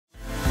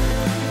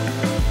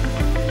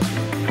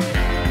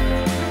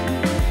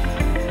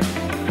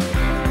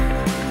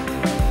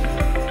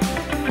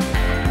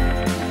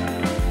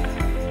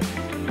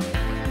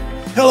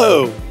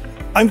Hello,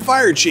 I'm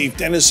Fire Chief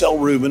Dennis L.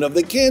 Rubin of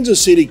the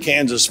Kansas City,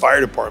 Kansas Fire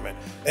Department,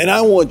 and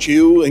I want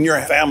you and your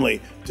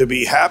family to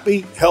be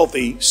happy,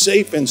 healthy,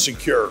 safe, and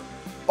secure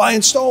by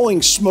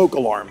installing smoke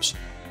alarms.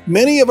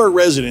 Many of our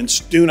residents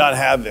do not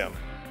have them.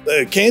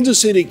 The Kansas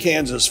City,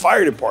 Kansas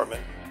Fire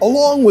Department,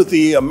 along with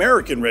the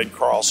American Red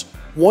Cross,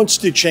 wants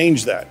to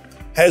change that.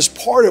 As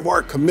part of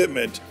our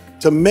commitment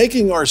to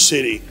making our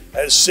city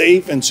as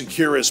safe and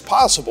secure as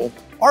possible,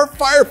 our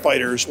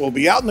firefighters will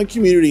be out in the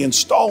community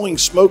installing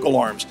smoke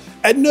alarms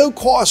at no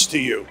cost to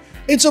you.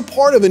 It's a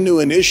part of a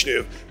new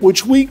initiative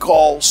which we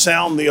call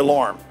Sound the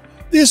Alarm.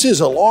 This is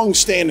a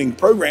long-standing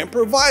program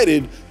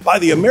provided by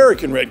the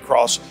American Red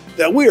Cross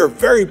that we are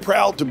very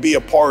proud to be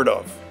a part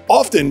of.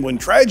 Often when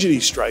tragedy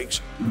strikes,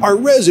 our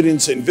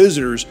residents and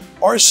visitors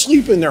are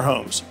asleep in their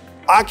homes.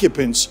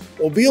 Occupants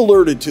will be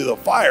alerted to the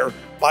fire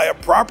by a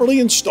properly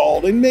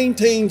installed and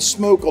maintained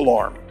smoke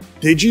alarm.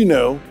 Did you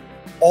know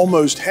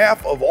almost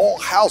half of all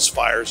house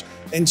fires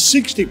and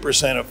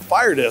 60% of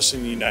fire deaths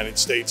in the United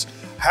States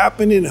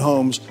happen in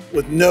homes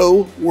with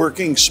no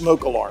working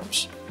smoke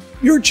alarms?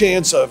 Your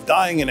chance of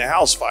dying in a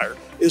house fire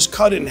is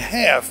cut in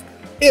half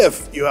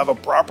if you have a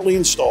properly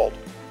installed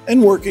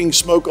and working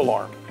smoke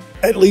alarm.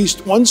 At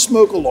least one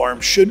smoke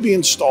alarm should be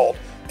installed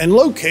and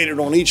located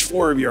on each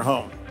floor of your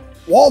home.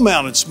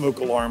 Wall-mounted smoke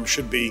alarms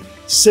should be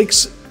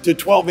 6 to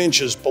 12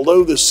 inches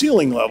below the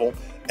ceiling level,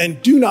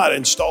 and do not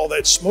install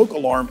that smoke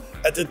alarm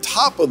at the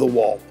top of the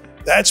wall.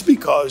 That's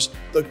because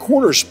the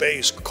corner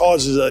space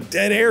causes a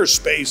dead air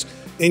space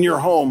in your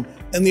home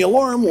and the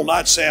alarm will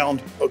not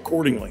sound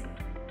accordingly.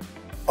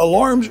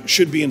 Alarms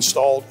should be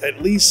installed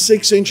at least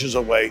 6 inches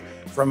away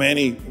from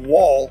any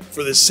wall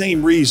for the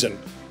same reason.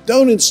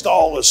 Don't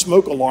install a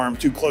smoke alarm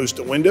too close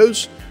to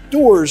windows,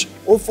 doors,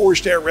 or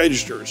forced air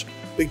registers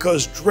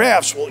because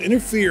drafts will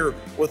interfere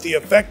with the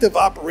effective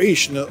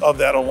operation of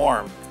that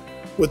alarm.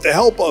 With the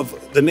help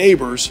of the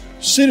neighbors,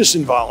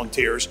 citizen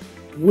volunteers,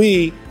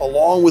 we,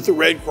 along with the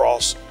Red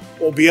Cross,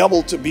 will be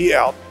able to be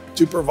out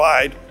to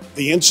provide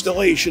the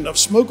installation of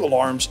smoke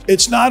alarms.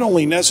 It's not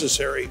only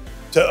necessary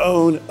to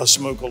own a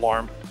smoke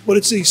alarm, but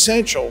it's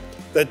essential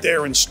that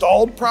they're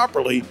installed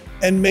properly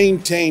and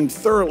maintained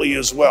thoroughly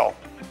as well.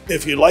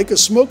 If you'd like a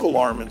smoke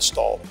alarm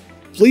installed,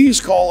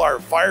 please call our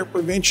Fire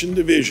Prevention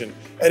Division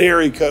at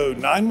area code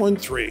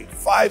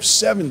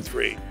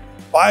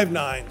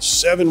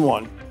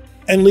 913-573-5971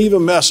 and leave a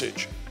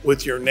message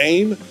with your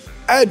name,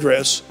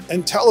 address,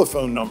 and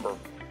telephone number.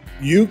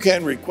 You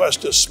can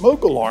request a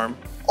smoke alarm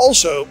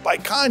also by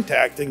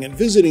contacting and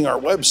visiting our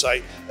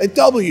website at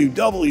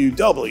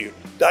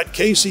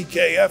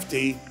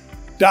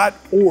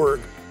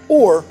www.kckft.org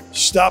or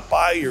stop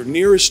by your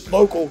nearest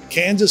local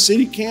Kansas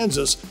City,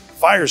 Kansas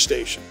fire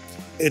station.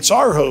 It's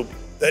our hope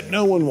that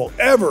no one will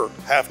ever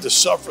have to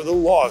suffer the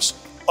loss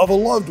of a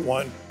loved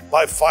one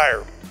by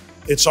fire.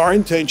 It's our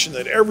intention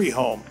that every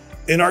home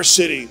in our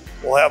city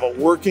will have a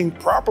working,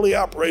 properly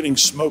operating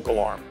smoke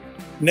alarm.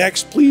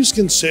 Next, please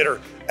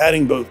consider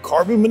adding both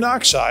carbon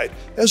monoxide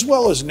as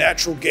well as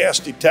natural gas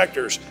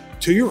detectors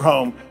to your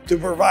home to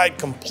provide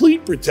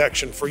complete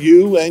protection for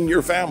you and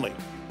your family.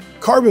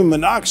 Carbon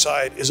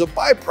monoxide is a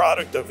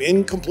byproduct of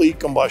incomplete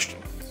combustion.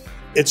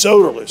 It's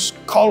odorless,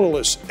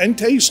 colorless, and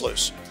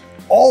tasteless.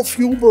 All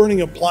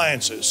fuel-burning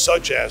appliances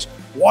such as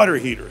water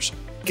heaters,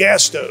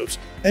 gas stoves,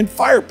 and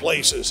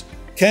fireplaces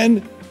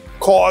can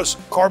cause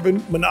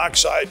carbon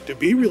monoxide to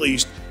be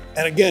released,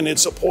 and again,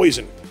 it's a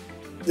poison.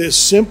 This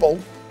simple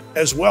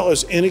as well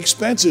as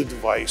inexpensive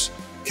device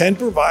can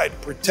provide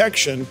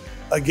protection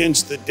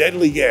against the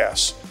deadly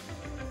gas.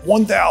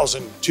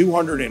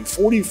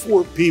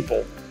 1,244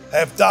 people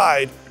have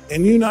died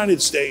in the United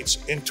States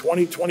in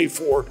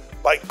 2024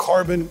 by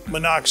carbon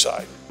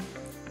monoxide.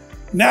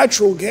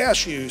 Natural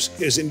gas use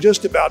is in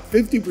just about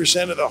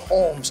 50% of the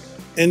homes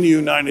in the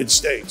United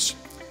States.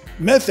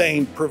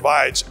 Methane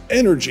provides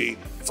energy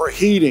for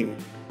heating,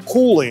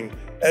 cooling,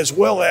 as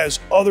well as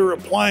other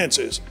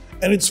appliances,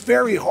 and it's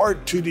very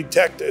hard to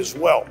detect as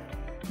well.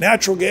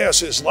 Natural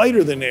gas is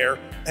lighter than air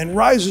and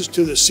rises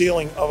to the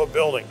ceiling of a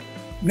building.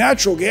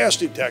 Natural gas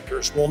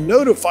detectors will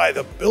notify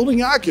the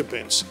building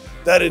occupants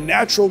that a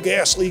natural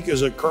gas leak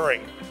is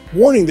occurring,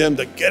 warning them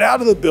to get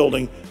out of the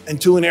building and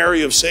to an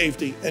area of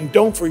safety, and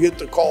don't forget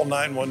to call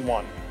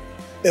 911.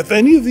 If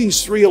any of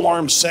these 3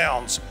 alarm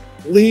sounds,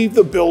 leave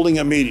the building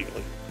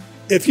immediately.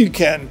 If you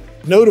can,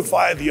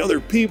 notify the other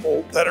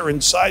people that are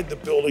inside the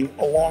building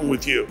along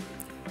with you.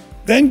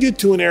 Then get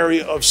to an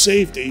area of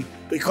safety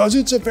because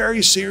it's a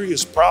very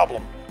serious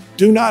problem.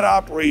 Do not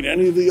operate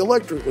any of the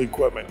electrical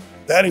equipment.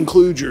 That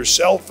includes your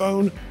cell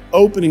phone,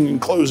 opening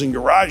and closing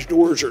garage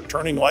doors, or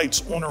turning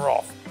lights on or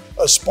off.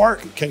 A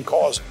spark can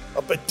cause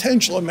a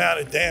potential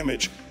amount of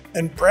damage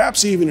and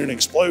perhaps even an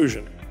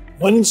explosion.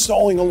 When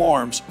installing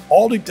alarms,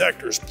 all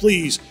detectors,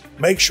 please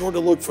make sure to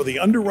look for the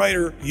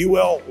Underwriter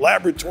UL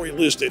laboratory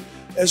listed,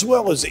 as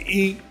well as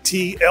the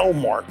ETL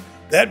mark.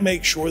 That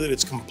makes sure that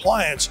it's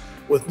compliance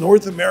with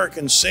North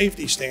American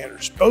safety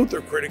standards. Both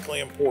are critically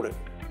important.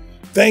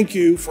 Thank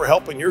you for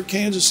helping your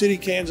Kansas City,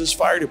 Kansas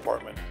Fire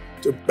Department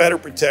to better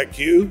protect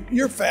you,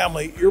 your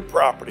family, your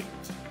property.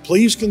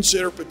 please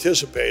consider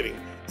participating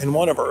in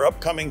one of our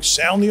upcoming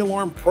Sound the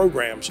Alarm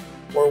programs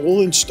where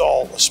we'll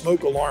install a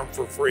smoke alarm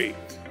for free.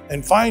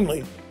 And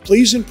finally,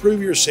 please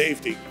improve your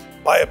safety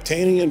by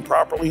obtaining and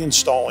properly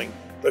installing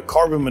the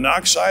carbon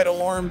monoxide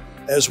alarm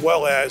as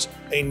well as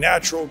a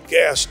natural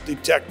gas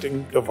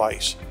detecting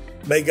device.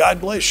 May God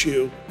bless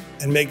you,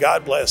 and may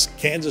God bless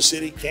Kansas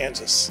City,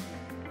 Kansas.